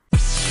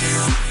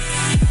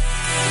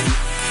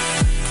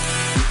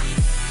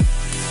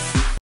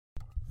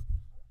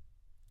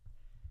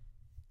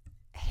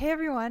Hey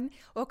everyone,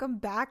 welcome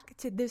back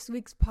to this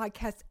week's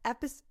podcast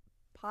episode.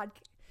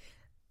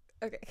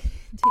 Okay, take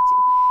two.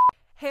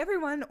 Hey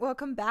everyone,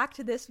 welcome back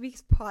to this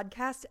week's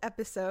podcast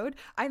episode.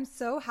 I'm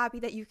so happy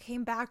that you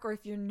came back, or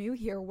if you're new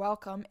here,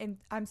 welcome. And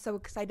I'm so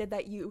excited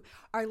that you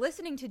are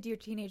listening to Dear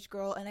Teenage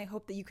Girl, and I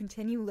hope that you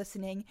continue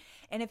listening.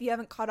 And if you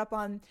haven't caught up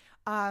on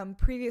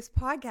previous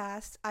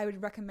podcasts, I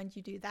would recommend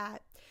you do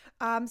that.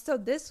 So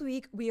this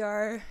week we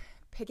are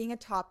picking a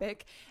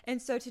topic, and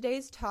so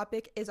today's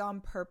topic is on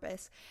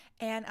purpose,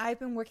 and I've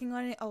been working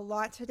on it a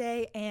lot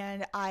today,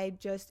 and I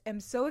just am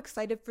so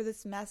excited for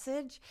this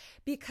message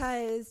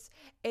because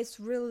it's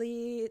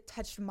really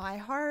touched my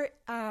heart,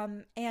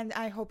 and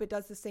I hope it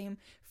does the same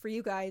for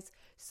you guys.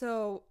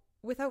 So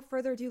without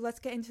further ado,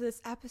 let's get into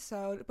this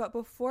episode. But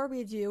before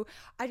we do,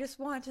 I just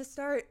want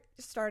to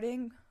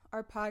starting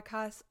our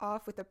podcast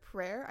off with a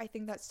prayer. I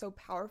think that's so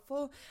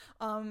powerful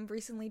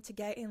recently to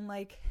get in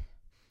like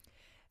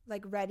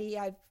ready.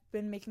 I've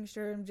been making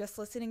sure I'm just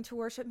listening to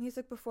worship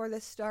music before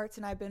this starts,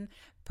 and I've been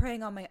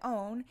praying on my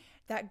own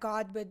that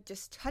God would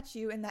just touch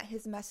you and that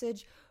his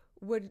message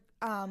would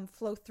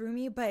flow through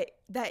me, but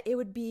that it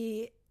would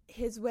be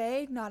his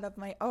way, not of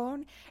my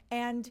own,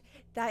 and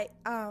that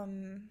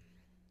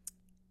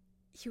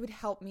he would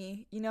help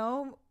me,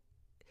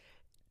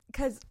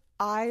 because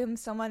I am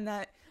someone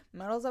that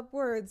muddles up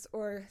words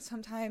or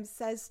sometimes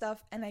says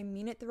stuff and I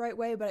mean it the right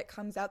way, but it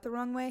comes out the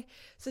wrong way.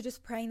 So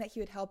just praying that he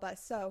would help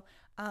us. So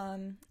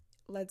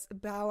let's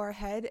bow our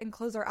head and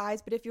close our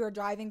eyes. But if you are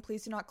driving,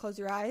 please do not close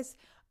your eyes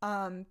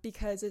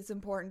because it's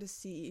important to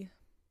see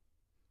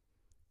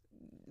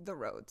the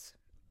roads.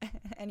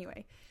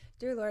 Anyway,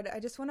 dear Lord,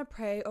 I just want to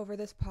pray over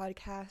this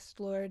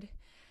podcast. Lord,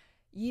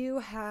 you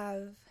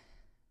have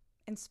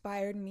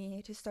inspired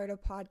me to start a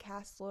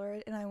podcast,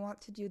 Lord, and I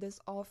want to do this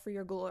all for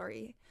your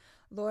glory.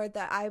 Lord,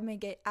 that I may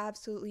get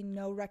absolutely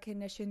no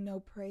recognition, no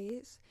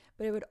praise,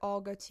 but it would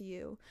all go to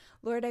you.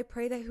 Lord, I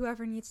pray that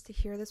whoever needs to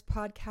hear this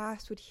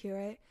podcast would hear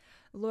it.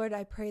 Lord,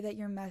 I pray that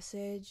your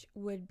message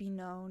would be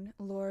known,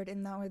 Lord,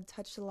 and that would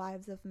touch the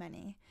lives of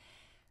many.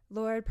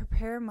 Lord,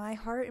 prepare my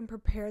heart and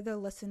prepare the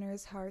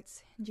listeners'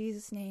 hearts. In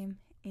Jesus' name,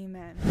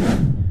 amen.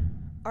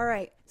 All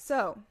right,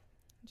 so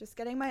just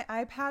getting my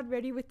iPad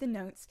ready with the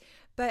notes.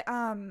 But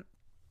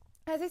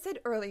as I said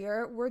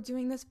earlier, we're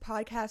doing this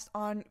podcast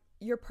on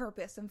your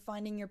purpose and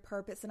finding your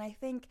purpose, and I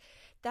think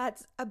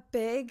that's a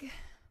big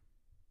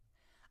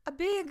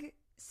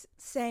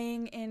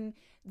saying in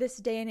this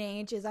day and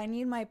age is I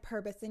need my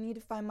purpose. I need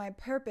to find my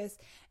purpose.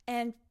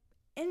 And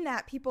in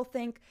that, people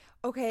think,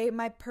 okay,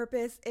 my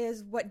purpose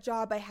is what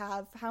job I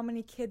have, how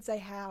many kids I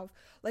have,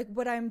 like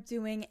what I'm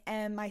doing,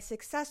 am I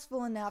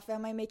successful enough,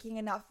 am I making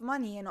enough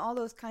money, and all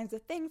those kinds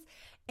of things.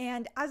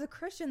 And as a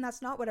Christian,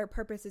 that's not what our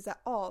purpose is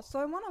at all. So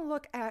I want to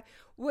look at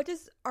what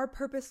does our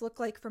purpose look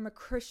like from a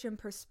Christian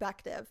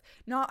perspective,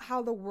 not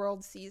how the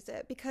world sees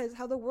it, because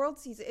how the world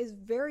sees it is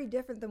very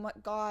different than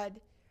what God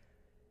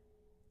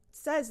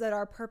says that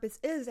our purpose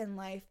is in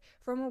life.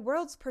 From a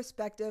world's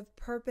perspective,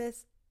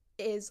 purpose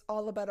is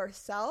all about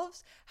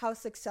ourselves, how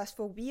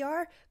successful we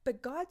are,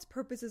 but God's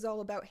purpose is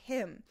all about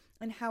him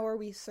and how are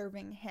we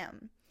serving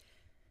him.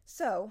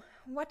 So,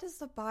 what does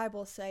the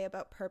Bible say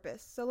about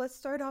purpose? So let's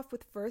start off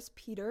with 1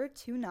 Peter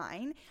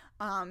 2:9.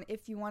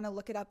 If you want to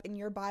look it up in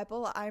your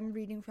Bible, I'm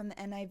reading from the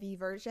NIV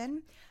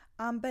version.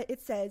 But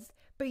it says,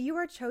 "But you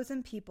are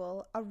chosen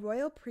people, a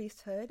royal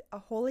priesthood, a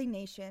holy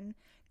nation,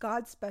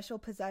 God's special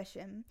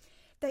possession,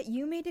 that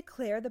you may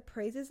declare the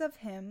praises of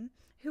him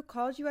who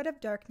called you out of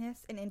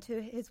darkness and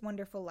into his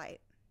wonderful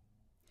light."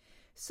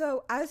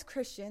 So as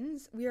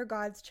Christians, we are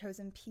God's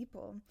chosen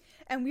people,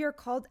 and we are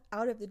called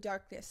out of the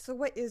darkness. So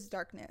what is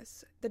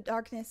darkness? The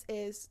darkness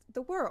is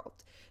the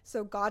world.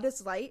 So God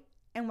is light,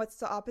 and what's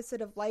the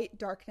opposite of light?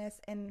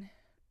 Darkness. And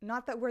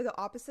not that we're the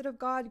opposite of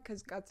God,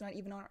 because God's not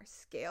even on our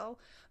scale,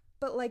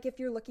 but like if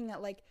you're looking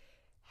at like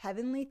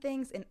heavenly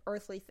things and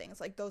earthly things,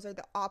 like those are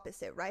the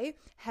opposite, right?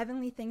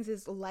 Heavenly things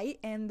is light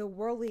and the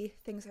worldly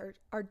things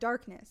are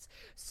darkness.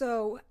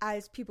 So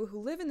as people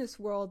who live in this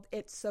world,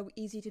 it's so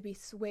easy to be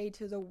swayed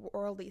to the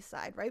worldly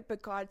side, right?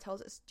 But God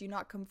tells us, do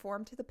not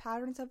conform to the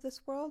patterns of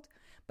this world,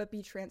 but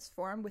be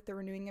transformed with the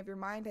renewing of your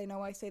mind. I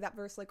know I say that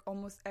verse like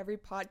almost every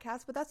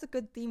podcast, but that's a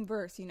good theme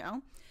verse,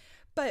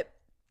 But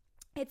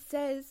it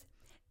says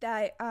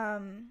that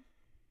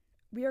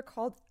we are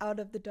called out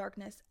of the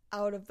darkness,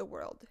 out of the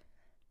world.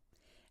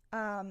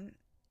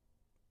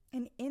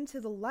 And into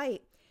the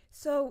light.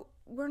 So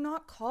we're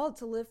not called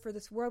to live for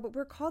this world, but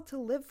we're called to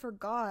live for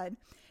God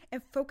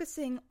and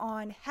focusing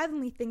on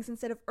heavenly things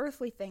instead of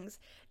earthly things.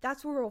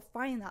 That's where we'll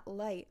find that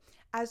light.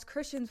 As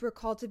Christians, we're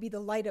called to be the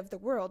light of the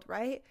world,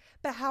 right?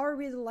 But how are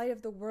we the light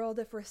of the world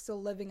if we're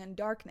still living in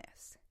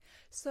darkness?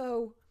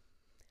 So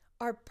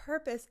our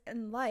purpose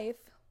in life,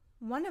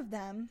 one of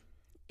them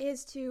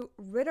is to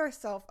rid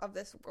ourselves of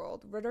this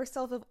world, rid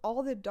ourselves of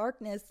all the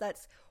darkness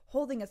that's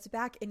holding us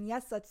back. And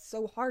yes, that's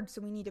so hard.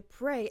 So we need to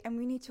pray and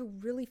we need to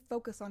really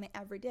focus on it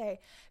every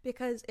day,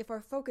 because if our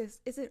focus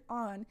isn't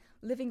on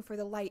living for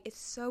the light, it's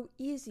so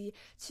easy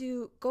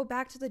to go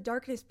back to the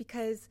darkness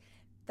because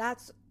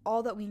that's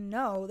all that we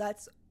know.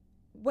 That's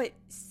what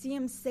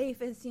seems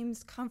safe and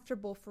seems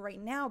comfortable for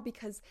right now,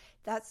 because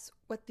that's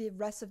what the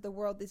rest of the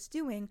world is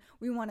doing.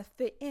 We want to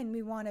fit in,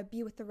 we want to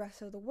be with the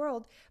rest of the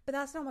world, but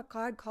that's not what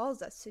God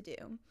calls us to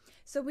do.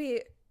 So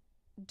we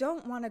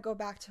don't want to go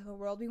back to the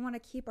world. We want to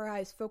keep our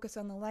eyes focused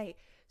on the light.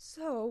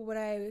 So what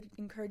I would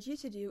encourage you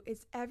to do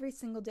is every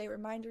single day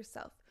remind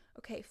yourself,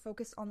 okay,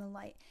 focus on the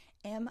light.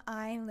 Am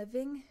I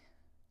living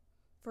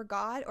for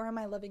God, or am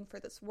I living for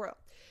this world?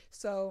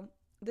 So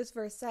this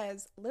verse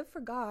says, live for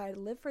God,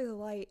 live for the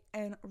light,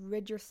 and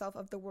rid yourself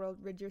of the world,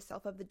 rid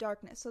yourself of the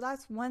darkness. So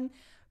that's one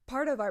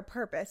part of our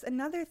purpose.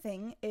 Another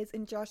thing is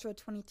in Joshua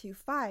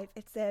 22:5,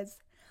 it says,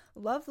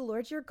 love the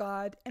Lord your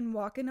God and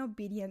walk in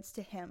obedience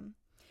to him,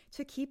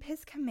 to keep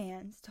his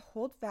commands, to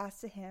hold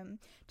fast to him,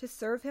 to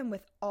serve him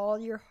with all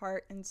your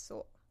heart and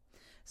soul.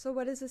 So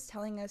what is this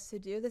telling us to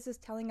do? This is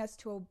telling us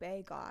to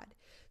obey God.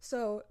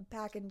 So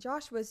back in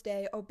Joshua's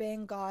day,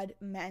 obeying God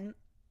meant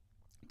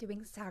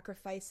doing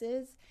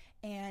sacrifices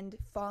and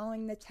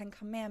following the 10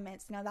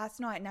 Commandments. Now that's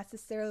not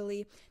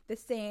necessarily the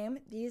same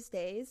these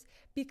days,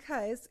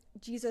 because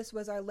Jesus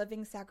was our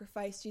living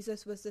sacrifice.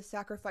 Jesus was the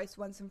sacrifice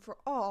once and for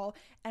all.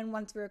 And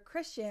once we're a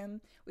Christian,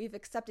 we've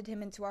accepted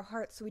him into our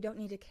hearts, so we don't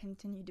need to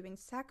continue doing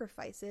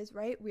sacrifices,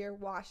 right? We are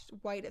washed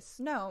white as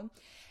snow.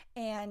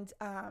 And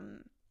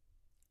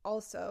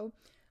also,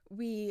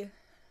 we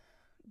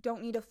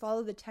don't need to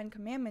follow the 10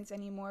 Commandments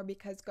anymore,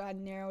 because God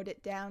narrowed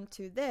it down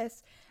to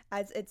this,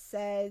 as it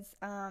says,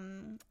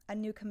 a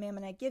new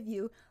commandment I give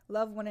you,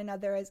 love one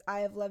another as I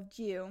have loved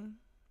you.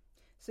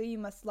 So you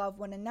must love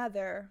one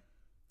another,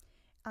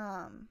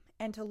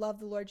 and to love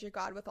the Lord your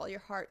God with all your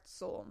heart,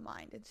 soul,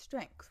 mind, and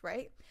strength,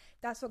 right?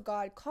 That's what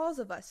God calls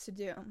of us to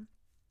do.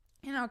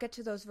 And I'll get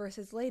to those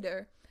verses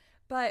later.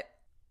 But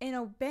in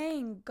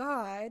obeying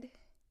God,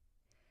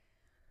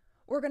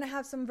 we're going to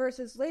have some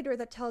verses later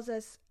that tells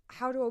us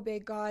how to obey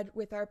God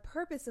with our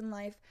purpose in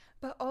life,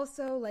 but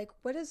also, like,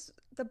 what does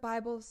the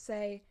Bible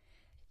say?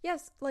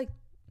 Yes, like,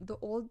 the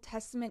Old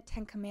Testament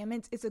 10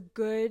 Commandments is a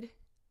good,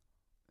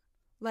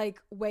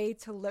 like, way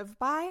to live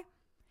by,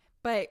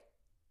 but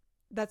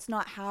that's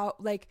not how,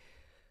 like,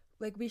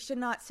 we should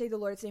not say the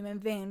Lord's name in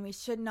vain. We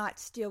should not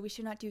steal. We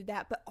should not do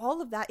that. But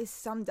all of that is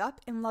summed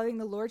up in loving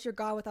the Lord your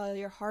God with all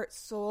your heart,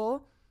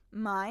 soul,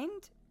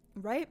 mind,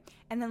 right?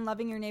 And then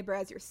loving your neighbor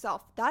as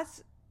yourself.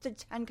 That's the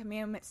 10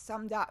 Commandments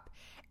summed up.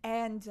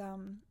 And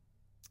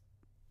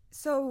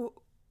so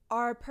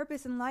our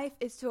purpose in life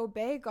is to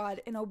obey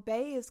God and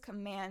obey his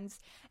commands,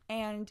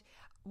 and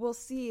we'll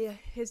see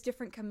his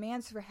different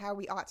commands for how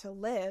we ought to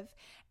live.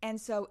 And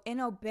so in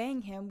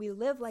obeying him, we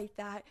live like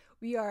that.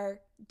 We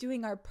are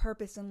doing our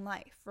purpose in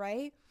life,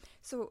 right?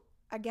 So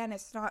again,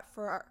 it's not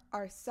for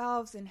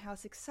ourselves and how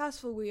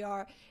successful we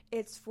are.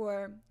 It's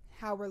for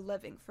how we're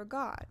living for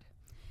God.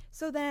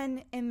 So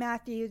then in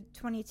Matthew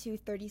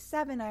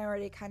 22:37, I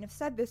already kind of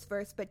said this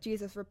verse, but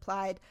Jesus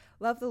replied,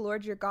 love the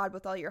Lord your God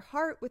with all your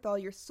heart, with all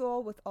your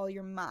soul, with all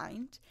your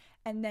mind.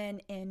 And then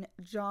in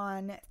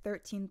John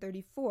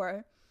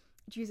 13:34,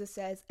 Jesus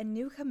says, a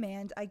new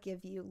command I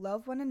give you,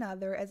 love one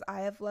another as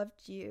I have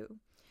loved you,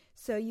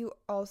 so you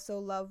also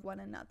love one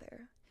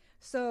another.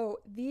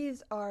 So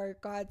these are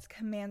God's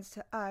commands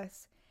to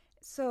us.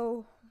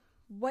 So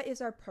what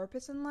is our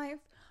purpose in life?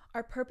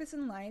 Our purpose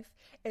in life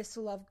is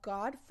to love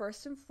God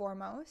first and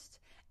foremost,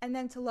 and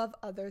then to love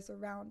others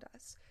around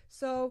us.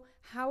 So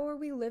how are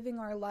we living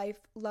our life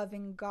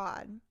loving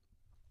God?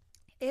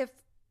 If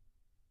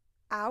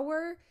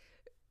our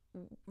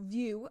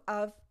view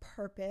of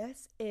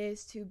purpose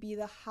is to be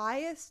the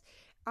highest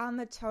on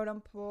the totem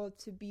pole,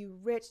 to be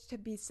rich, to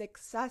be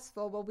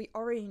successful, well, we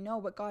already know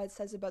what God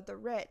says about the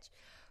rich.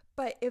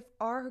 But if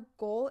our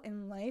goal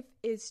in life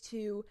is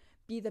to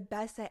be the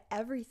best at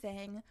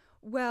everything,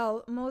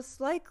 well, most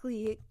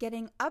likely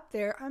getting up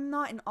there, I'm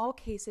not in all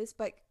cases,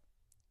 but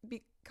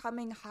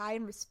becoming high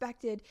and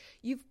respected,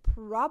 you've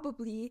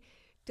probably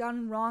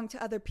done wrong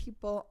to other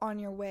people on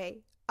your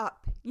way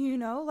up. You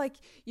know, like,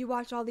 you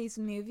watch all these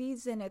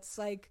movies and it's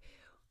like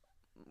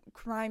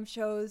crime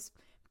shows,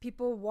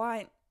 people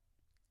want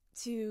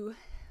to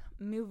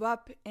move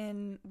up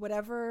in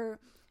whatever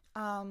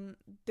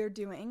they're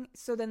doing,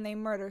 so then they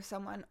murder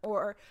someone,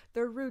 or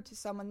they're rude to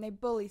someone, they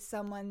bully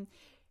someone.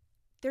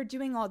 They're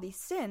doing all these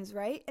sins,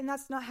 right? And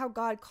that's not how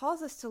God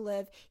calls us to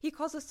live. He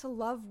calls us to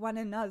love one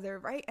another,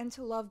 right? And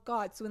to love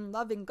God. So in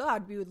loving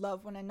God, we would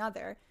love one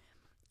another.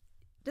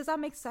 Does that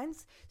make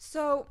sense?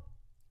 So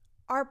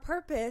our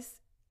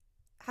purpose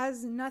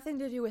has nothing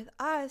to do with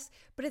us,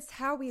 but it's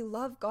how we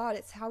love God.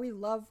 It's how we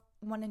love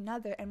one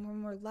another. And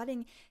when we're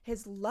letting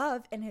his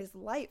love and his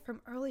light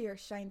from earlier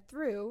shine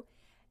through,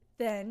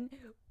 then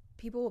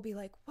people will be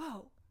like,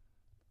 whoa,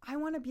 I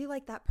want to be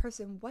like that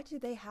person. What do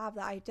they have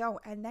that I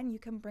don't? And then you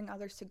can bring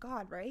others to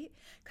God, right?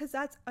 Because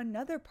that's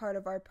another part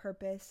of our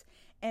purpose.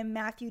 In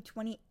Matthew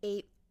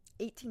 28:18-20,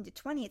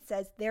 it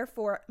says,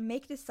 therefore,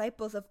 make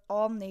disciples of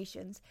all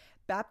nations,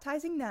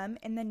 baptizing them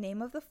in the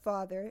name of the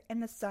Father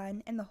and the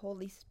Son and the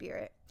Holy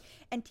Spirit,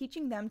 and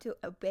teaching them to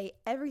obey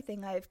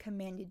everything I have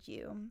commanded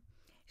you.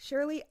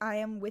 Surely I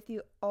am with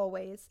you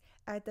always,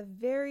 at the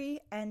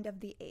very end of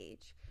the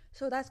age.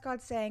 So that's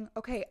God saying,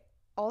 okay,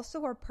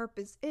 also our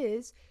purpose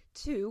is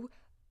to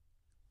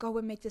go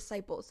and make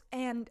disciples.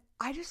 And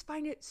I just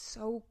find it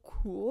so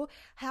cool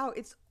how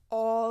it's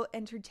all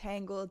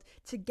intertangled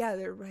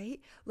together, right?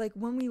 Like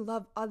when we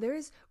love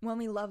others, when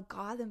we love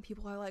God, then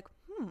people are like,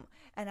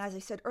 and as I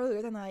said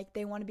earlier, then like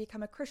they want to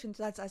become a Christian,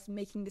 so that's us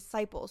making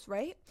disciples,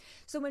 right?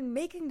 So when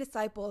making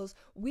disciples,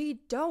 we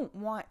don't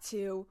want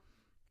to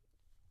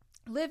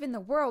live in the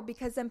world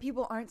because then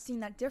people aren't seeing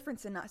that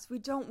difference in us. We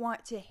don't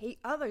want to hate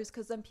others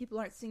because then people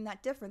aren't seeing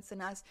that difference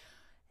in us.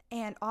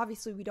 And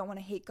obviously we don't want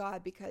to hate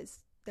God because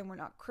then we're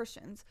not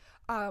Christians.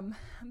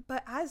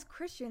 But as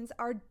Christians,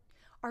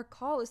 our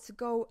call is to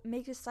go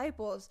make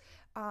disciples,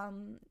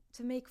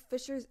 to make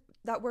fishers,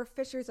 that we're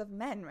fishers of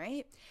men,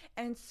 right?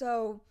 And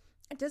so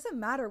it doesn't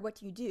matter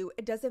what you do.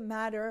 It doesn't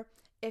matter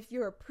if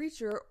you're a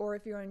preacher or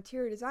if you're an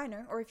interior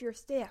designer or if you're a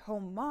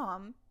stay-at-home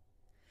mom.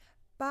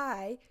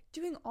 By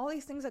doing all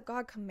these things that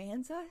God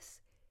commands us,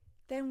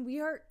 then we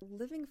are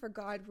living for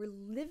God. We're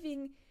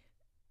living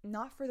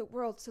not for the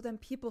world, so then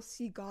people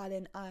see God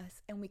in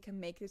us and we can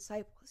make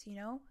disciples, you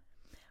know?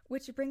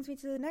 Which brings me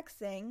to the next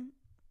thing,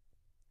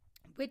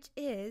 which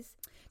is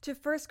to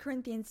 1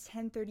 Corinthians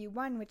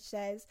 10:31, which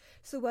says,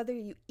 so whether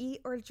you eat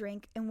or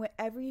drink and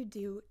whatever you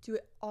do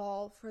it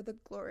all for the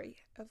glory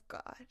of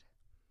God.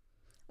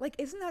 Like,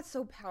 isn't that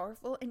so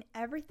powerful? In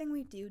everything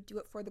we do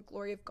it for the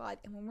glory of God.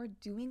 And when we're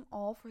doing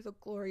all for the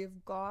glory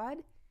of God,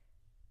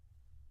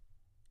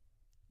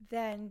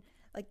 then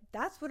like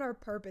that's what our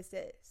purpose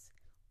is.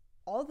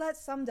 All that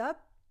summed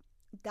up,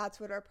 that's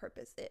what our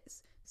purpose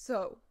is.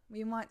 So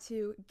we want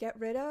to get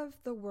rid of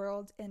the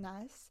world in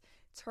us,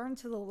 turn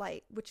to the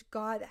light, which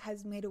God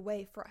has made a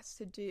way for us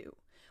to do.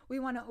 We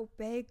want to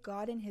obey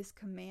God and his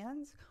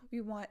commands.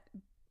 We want,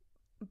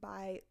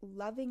 by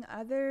loving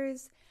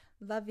others,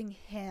 loving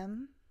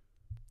him,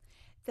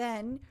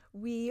 then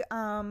we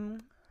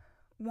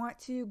want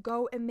to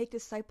go and make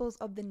disciples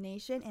of the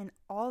nation, and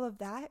all of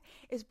that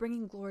is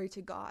bringing glory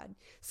to God.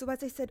 So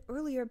as I said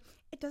earlier,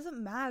 it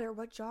doesn't matter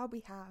what job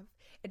we have.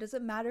 It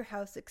doesn't matter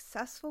how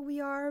successful we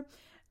are.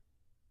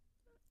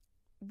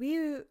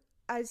 We,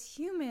 as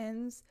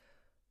humans,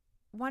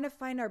 want to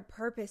find our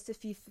purpose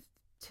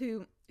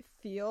to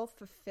feel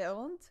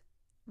fulfilled,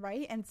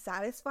 right, and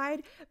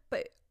satisfied,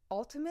 but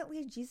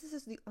ultimately, Jesus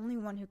is the only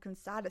one who can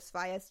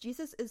satisfy us.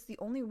 Jesus is the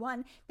only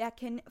one that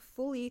can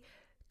fully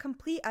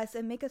complete us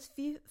and make us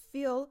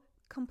feel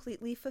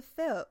completely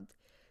fulfilled.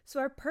 So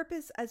our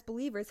purpose as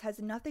believers has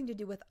nothing to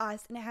do with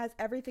us, and it has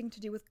everything to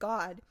do with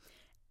God,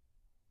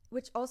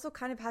 which also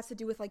kind of has to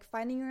do with like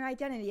finding your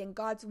identity and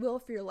God's will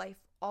for your life.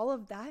 All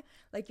of that,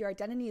 like your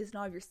identity is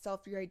not of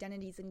yourself, your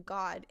identity is in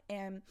God.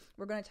 And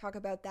we're going to talk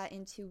about that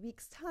in 2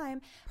 weeks'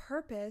 time.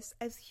 Purpose,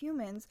 as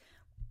humans,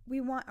 we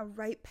want a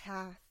right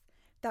path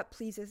that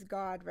pleases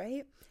God,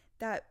 right?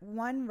 That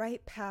one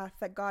right path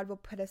that God will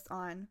put us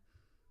on.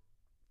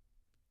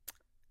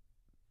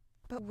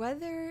 But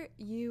whether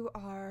you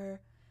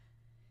are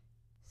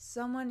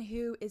someone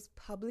who is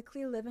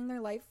publicly living their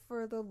life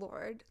for the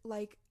Lord,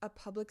 like a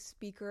public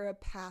speaker, a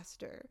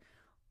pastor,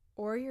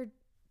 or you're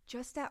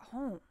just at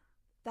home,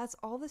 that's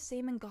all the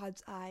same in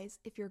God's eyes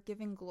if you're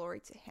giving glory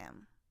to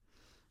him.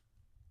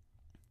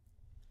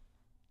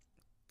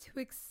 To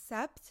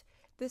accept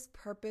this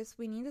purpose,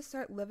 we need to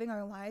start living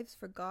our lives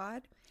for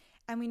God,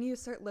 and we need to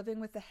start living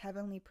with a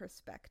heavenly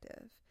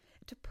perspective.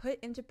 To put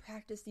into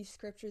practice these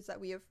scriptures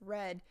that we have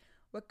read,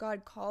 what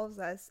God calls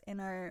us in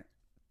our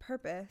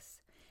purpose.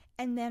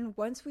 And then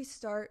once we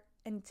start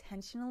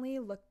intentionally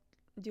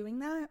doing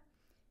that,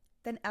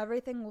 then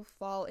everything will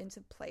fall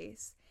into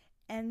place.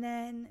 And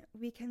then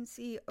we can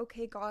see,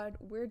 okay, God,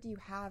 where do you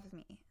have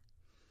me?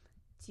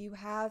 Do you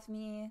have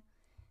me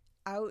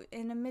out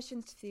in a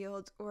missions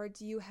field, or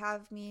do you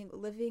have me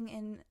living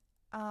in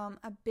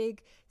a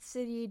big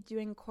city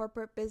doing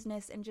corporate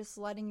business and just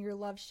letting your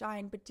love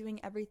shine, but doing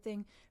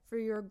everything for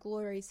your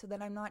glory so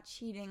that I'm not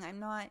cheating, I'm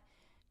not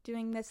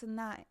doing this and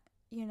that,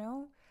 you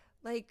know?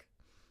 Like,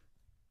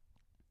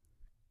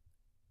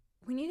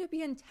 we need to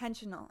be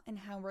intentional in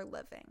how we're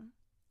living.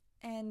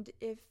 And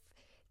if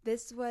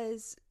this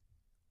was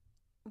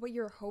what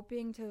you're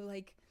hoping to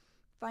like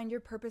find your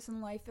purpose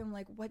in life, and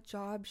like what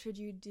job should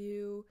you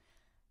do,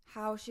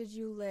 how should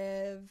you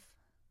live,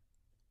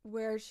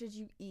 where should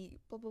you eat,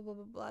 blah, blah, blah,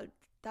 blah, blah.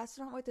 That's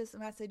not what this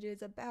message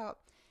is about.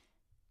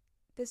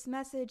 This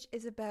message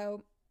is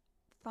about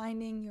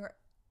finding your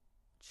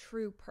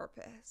true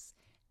purpose.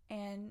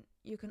 And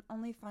you can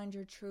only find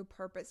your true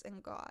purpose in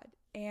God.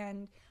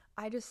 And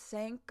I just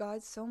thank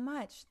God so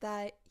much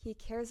that he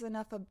cares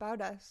enough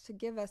about us to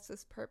give us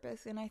this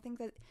purpose. And I think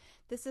that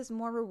this is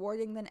more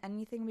rewarding than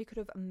anything we could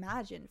have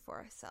imagined for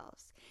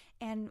ourselves.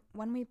 And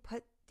when we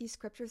put these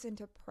scriptures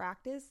into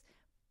practice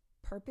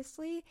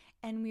purposely,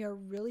 and we are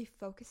really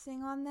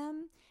focusing on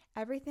them,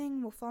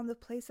 everything will fall into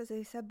place, as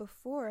I said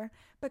before.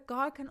 But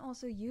God can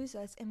also use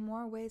us in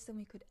more ways than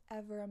we could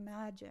ever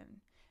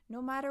imagine.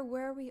 No matter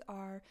where we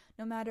are,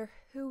 no matter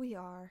who we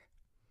are,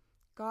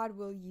 God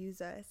will use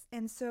us.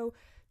 And so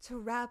to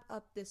wrap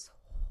up this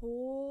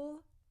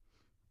whole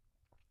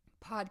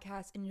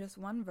podcast in just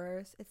one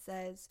verse. It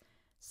says,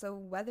 "So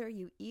whether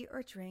you eat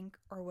or drink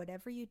or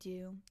whatever you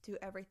do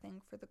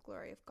everything for the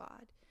glory of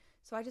God."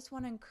 So I just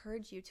want to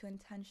encourage you to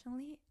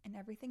intentionally, in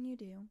everything you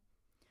do,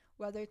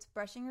 whether it's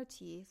brushing your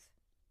teeth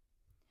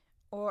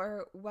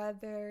or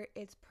whether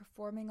it's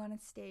performing on a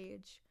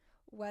stage,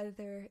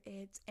 whether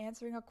it's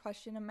answering a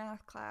question in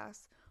math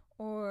class,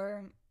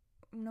 or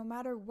no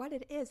matter what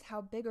it is,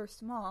 how big or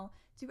small,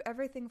 do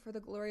everything for the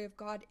glory of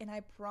God. And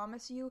I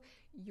promise you,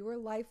 your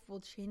life will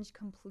change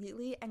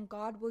completely and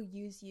God will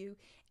use you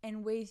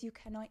in ways you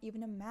cannot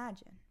even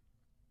imagine.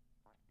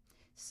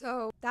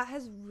 So that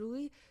has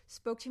really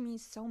spoke to me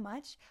so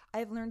much.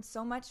 I've learned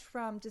so much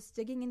from just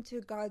digging into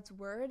God's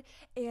word,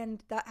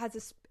 and that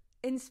has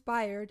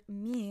inspired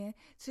me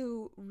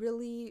to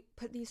really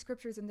put these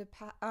scriptures into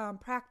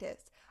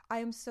practice. I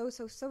am so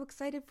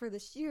excited for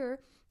this year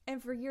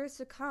and for years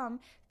to come,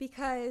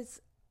 because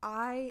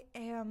I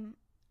am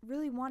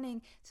really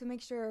wanting to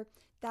make sure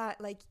that,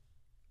 like,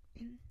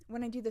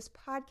 when I do this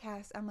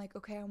podcast, I'm like,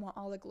 okay, I want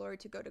all the glory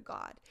to go to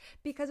God,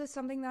 because it's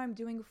something that I'm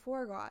doing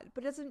for God.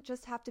 But it doesn't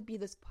just have to be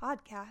this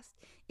podcast.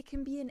 It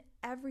can be in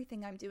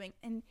everything I'm doing.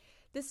 And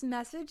this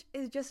message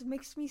just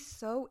makes me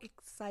so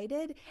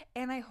excited,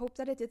 and I hope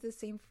that it did the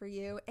same for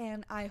you,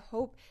 and I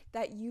hope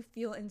that you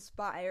feel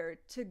inspired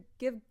to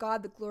give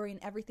God the glory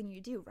in everything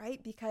you do,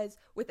 right? Because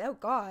without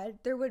God,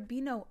 there would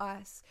be no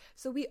us.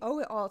 So we owe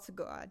it all to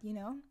God, you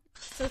know?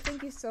 So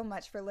thank you so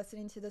much for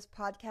listening to this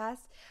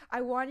podcast.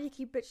 I wanted to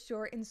keep it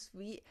short and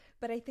sweet,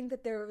 but I think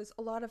that there was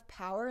a lot of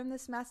power in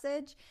this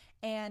message,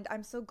 and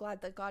I'm so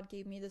glad that God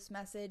gave me this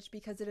message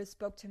because it has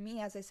spoke to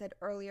me, as I said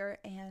earlier.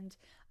 And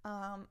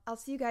I'll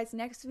see you guys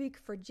next week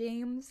for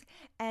James,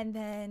 and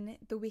then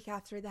the week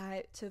after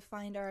that to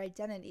find our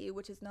identity,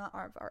 which is not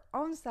of our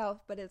own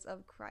self, but is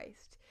of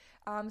Christ.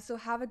 So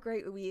have a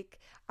great week.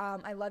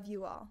 I love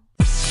you all.